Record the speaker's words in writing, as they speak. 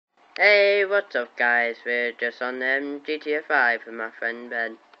Hey, what's up guys? We're just on GTA 5 with my friend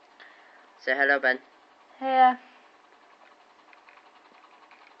Ben. Say hello, Ben. Yeah.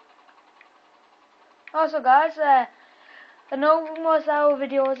 Also guys, I know most of our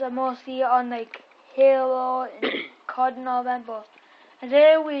videos are mostly on like Halo and COD and all that, but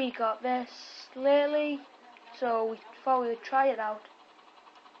today we got this lately, so we thought we would try it out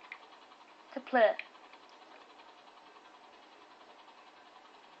to play.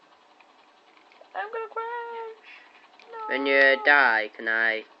 I'm gonna crash. No. When you die, can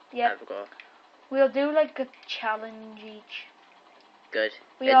I Yep. have a go? We'll do like a challenge each. Good.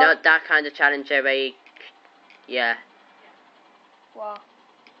 Not that kind of challenge where yeah. What?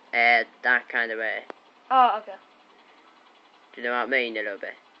 That kind of way. Oh, okay. Do you know what I mean a little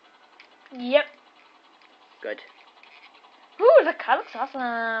bit? Yep. Good. Ooh, the car looks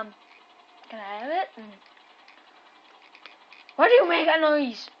awesome. Can I have it? Why do you make that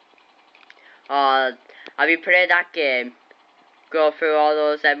noise? Oh, have you played that game? Go through all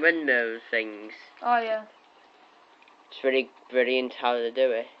those windmill things. Oh yeah. It's really brilliant how to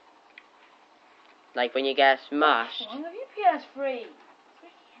do it. Like when you get smashed. What's wrong with your PS3?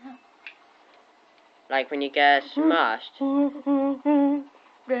 Like when you get smashed.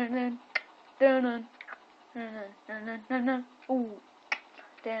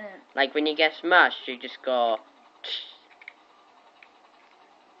 Like when you get smashed, you just go.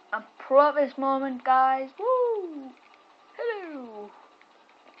 I'm pro at this moment, guys. Woo! Hello.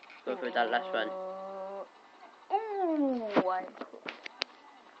 Go through that last one. Ooh,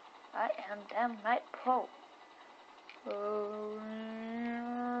 I am damn right pro.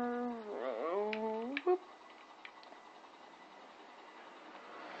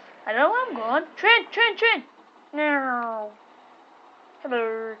 I know where I'm going. Train. No.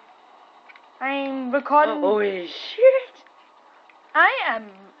 Hello. I'm recording. Oh shit!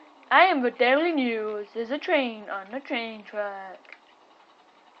 I am the Daily News. There's a train on the train track.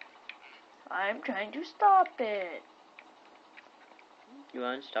 I'm trying to stop it. You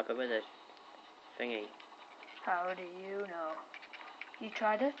won't stop it with a thingy. How do you know? You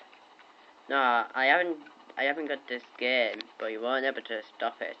tried it? No, I haven't got this game, but you won't able to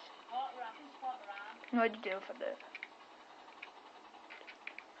stop it. What'd you do for this?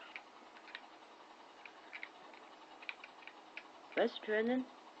 Where's the training?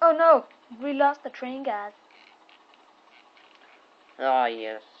 Oh no, we lost the train, guys. Oh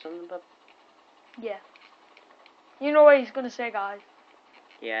yes, son of a... Yeah. You know what he's gonna say, guys.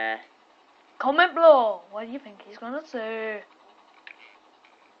 Yeah. Comment below. What do you think he's gonna say?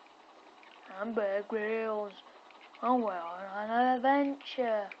 I'm Bear Grylls. And we're on an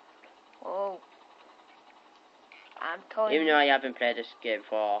adventure. Oh. I'm telling you. Even though I haven't played this game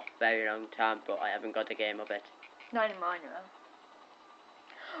for a very long time, but I haven't got the game of it. Not in mine,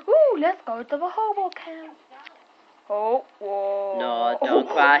 Ooh, let's go to the hobo camp. Oh, whoa. No, don't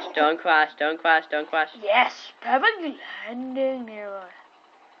crash, don't crash. Yes, perfect landing near.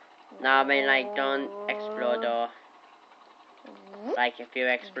 No, I mean like don't explode or... Like if you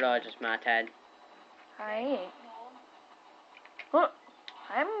explode, just my head. I ain't. Huh,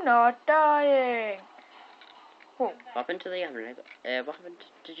 I'm not dying. Oh. What happened to the camera? What happened?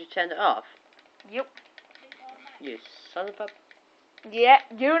 Did you turn it off? Yep. You son of a... Yeah,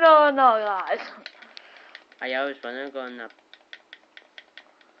 you know, guys. I always wanna go on that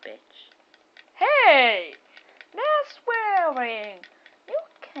bitch. Hey, no swearing. You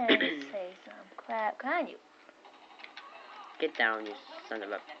can't say some crap, can you? Get down, you son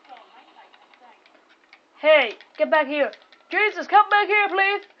of a... Hey, get back here. Jesus, come back here,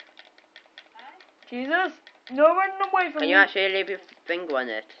 please. Jesus, no running away from me. Can you actually leave your finger on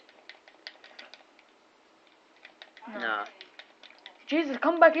it? No. Jesus,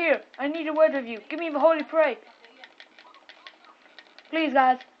 come back here. I need a word of you. Give me the holy pray. Please,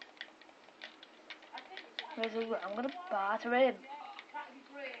 guys. I'm gonna batter him.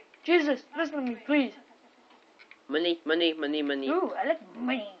 Jesus, listen to me, please. Money. Ooh, I like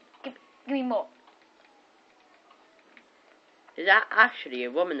money. Give me more. Is that actually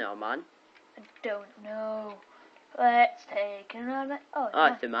a woman or a man? I don't know. Let's take another. Oh,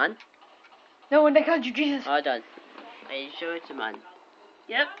 It's a man. No one that called you Jesus. Hold on. Are you sure it's a man?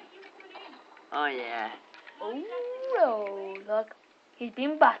 Yep. Oh yeah. Oh, look. He's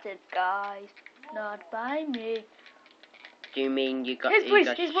been battered, guys. Not by me. Do you mean you got He's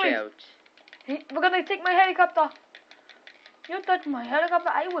shot? We're gonna take my helicopter. You touch my helicopter,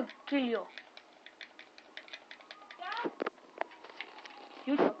 I will kill you.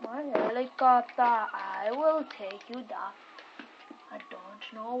 You took my helicopter, I will take you down. I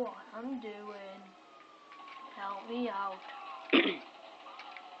don't know what I'm doing. Help me out.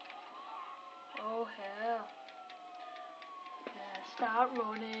 Oh hell. Yeah, start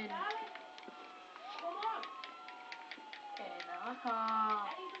running. In our car.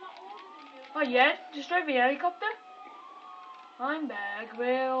 Oh yeah, destroy the helicopter? I'm back,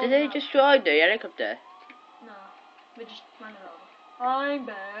 Will. Did they destroy the helicopter? No, we just ran it over. I'm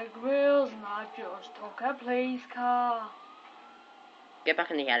back, Wills, and I just took a police car. Get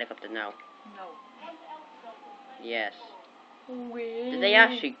back in the helicopter now. No. Yes. Wee. Did they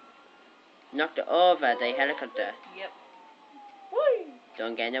actually knock it over the helicopter? Yep. Whee!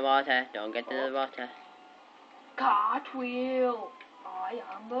 Don't get in the water. Don't get in the water. Cartwheel. I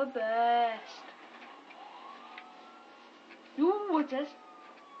am the best. Ooh, what's this?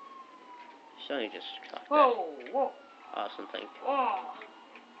 It's only just tractor Whoa, whoa. or something. Oh.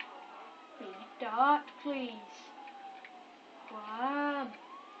 Be dark, please. Wham.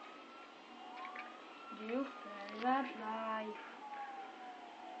 You feel that life.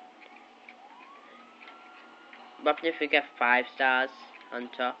 What if we get 5 stars on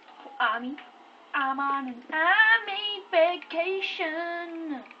top? I'm on an army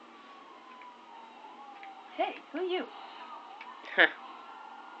vacation. Hey, who are you? Huh.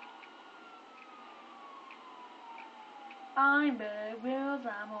 I'm Bear Grylls,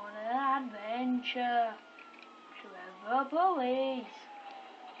 I'm on an adventure. Trevor Police.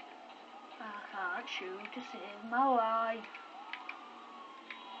 I can't shoot to save my life.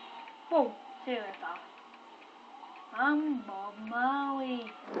 Whoa, seriously, pal. I'm Bob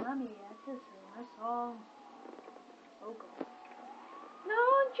Marley, and I'm here to sing a song. Oh God.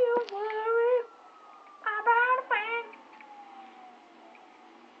 Don't you worry about a thing.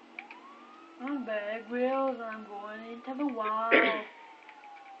 I'm Bear Grylls, and I'm going into the wild.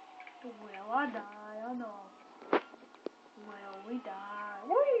 Will I die or not? Will we die?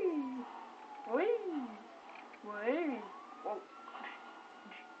 Whee! Whee! Whee! Whoa.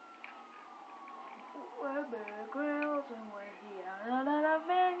 We're Bear Grylls and we're here on an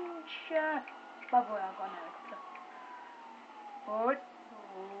adventure. By the way, I've got an helicopter. Hold it,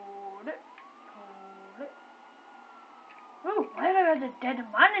 hold it, hold it. Ooh, why have I got a dead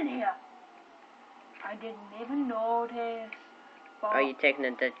man in here? I didn't even notice. But Are you taking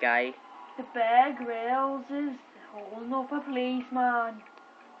a dead guy? the Bear Grylls is holding up a policeman.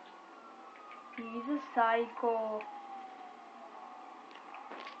 He's a psycho.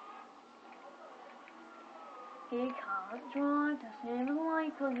 He can't try to save his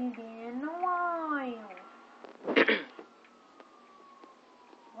life because he's been in the wild.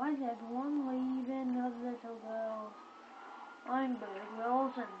 Why is everyone leaving the little girls? I'm Bear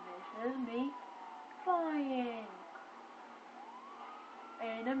Grylls and this is me flying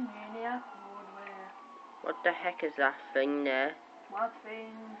in a maniac hardware. What the heck is that thing there? What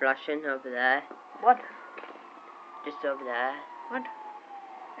thing? Flashing over there. What? Just over there. What?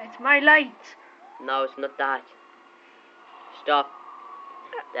 It's my lights. No, it's not that. Stop.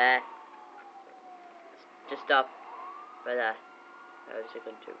 There. Just stop. Right there. That was a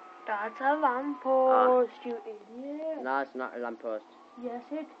good too. That's a lamppost, you idiot. No, it's not a lamppost. Yes,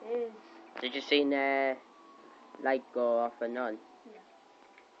 it is. Did you see the light go off and on? Yeah.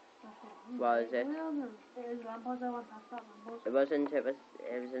 What is it? It is a lamppost. I want past that lamppost. It wasn't. It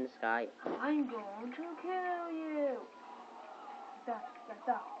was in the sky. I'm going to kill you. Like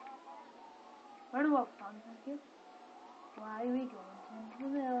that. Run away, son, thank you. Why are we going into the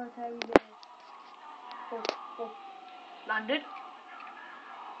military base? Oh. Landed.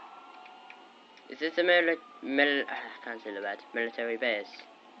 Is this a I can't say the word. Military base?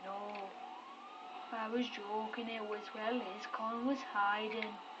 No. I was joking. It was where Liz Con was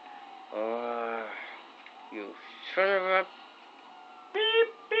hiding. Oh, you son of a...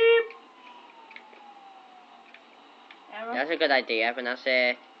 Beep, beep. Error. That's a good idea. When I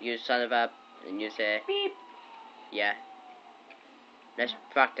say you son of a, and you say Beep. yeah. Let's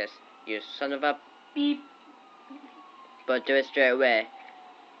practice. You son of a. Beep. But do it straight away.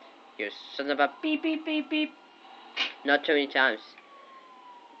 You son of a. Beep, beep, beep, beep. Not too many times.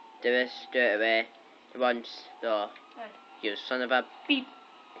 Do it straight away. Once, though. Right. You son of a. Beep.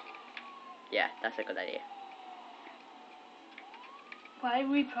 Yeah, that's a good idea. Why are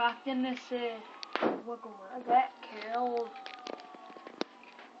we practicing this? We're gonna get killed.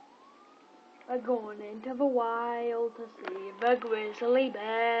 We're going into the wild to save a grizzly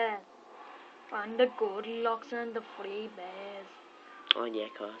bear. And the Goldilocks and the 3 bears. Oh yeah,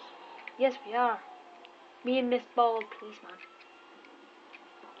 of course. Yes, we are. Me and Miss Bald policeman.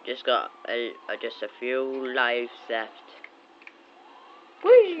 Just got just a few lives left.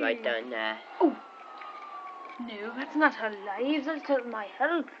 Whee! Right down there. Oh! No, that's not her lives, that's just my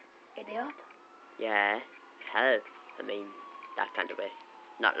health, idiot. Yeah, health. I mean, that kind of way.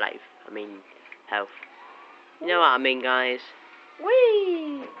 Not life. I mean, health. You know what I mean, guys?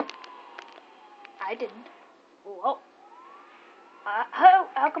 Whee! I didn't. Whoa.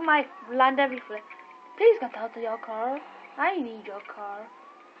 How come I land everywhere? Please get out of your car. I need your car.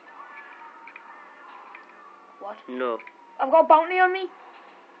 What? No. I've got a bounty on me.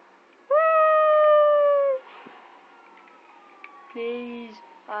 Woo! Please,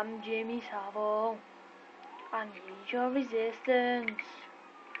 I'm Jamie Savile. I need your resistance.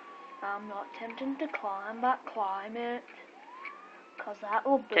 I'm not tempting to climb that climate, 'cause that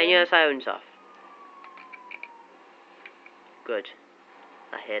will burn. Turn your sirens off. Good.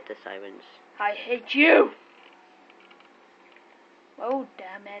 I hate the sirens. I hate you! Oh,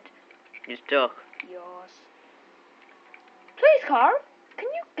 damn it. You're stuck. Yours. Please, car, can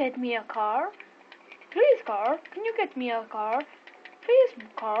you get me a car? Please, car, can you get me a car? Please,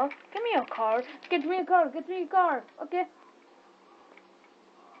 car, give me a car. Get me a car, get me a car. Okay.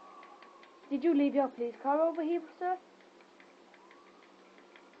 Did you leave your police car over here, sir?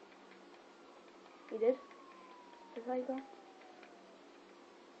 You did? Is that you go?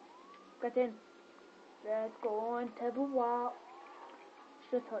 Get in. Let's go into the walk.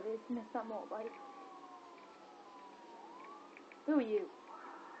 Should have told you to miss that motorbike. Who are you?